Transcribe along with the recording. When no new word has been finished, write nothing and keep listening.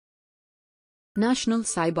National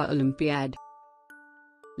Cyber Olympiad.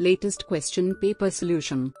 Latest question paper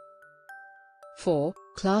solution. 4.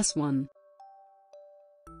 Class 1.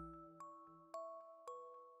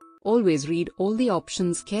 Always read all the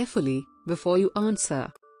options carefully before you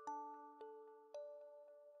answer.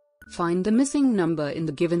 Find the missing number in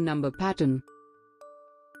the given number pattern.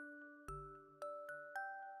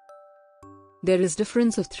 There is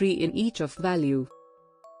difference of 3 in each of value.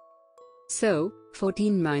 So,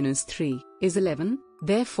 14 minus 3 is 11,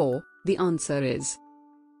 therefore, the answer is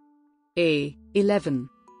A. 11.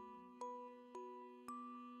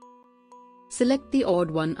 Select the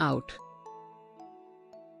odd one out.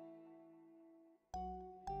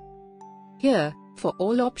 Here, for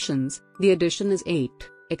all options, the addition is 8,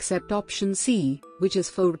 except option C, which is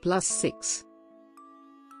 4 plus 6.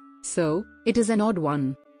 So, it is an odd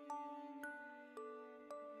one.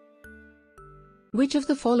 Which of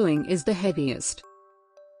the following is the heaviest?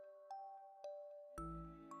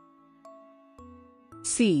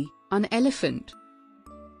 C. An elephant.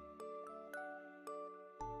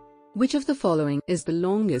 Which of the following is the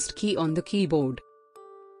longest key on the keyboard?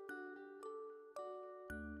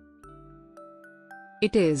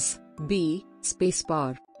 It is B.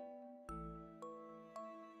 Spacebar.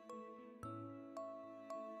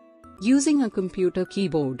 Using a computer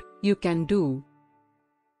keyboard, you can do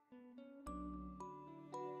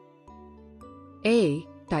A.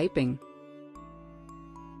 Typing.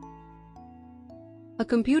 A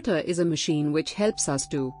computer is a machine which helps us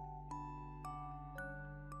to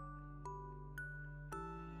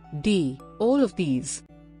D. All of these.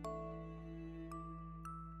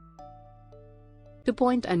 To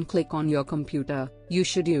point and click on your computer, you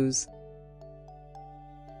should use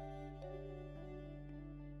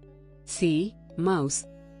C. Mouse.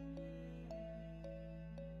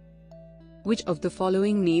 Which of the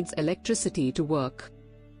following needs electricity to work?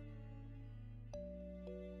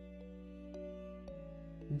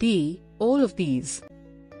 D. All of these.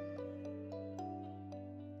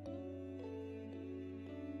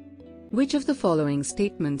 Which of the following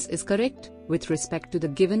statements is correct with respect to the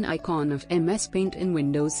given icon of MS Paint in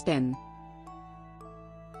Windows 10?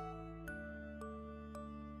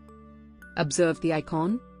 Observe the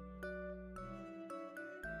icon.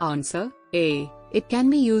 Answer A. It can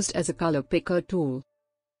be used as a color picker tool.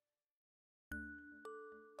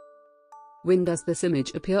 When does this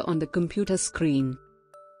image appear on the computer screen?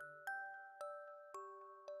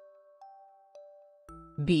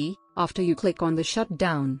 B. After you click on the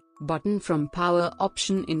shutdown button from Power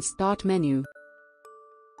option in Start menu.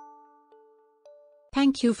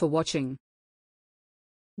 Thank you for watching.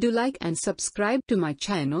 Do like and subscribe to my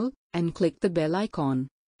channel and click the bell icon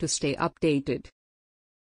to stay updated.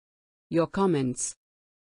 Your comments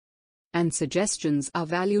and suggestions are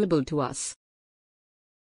valuable to us.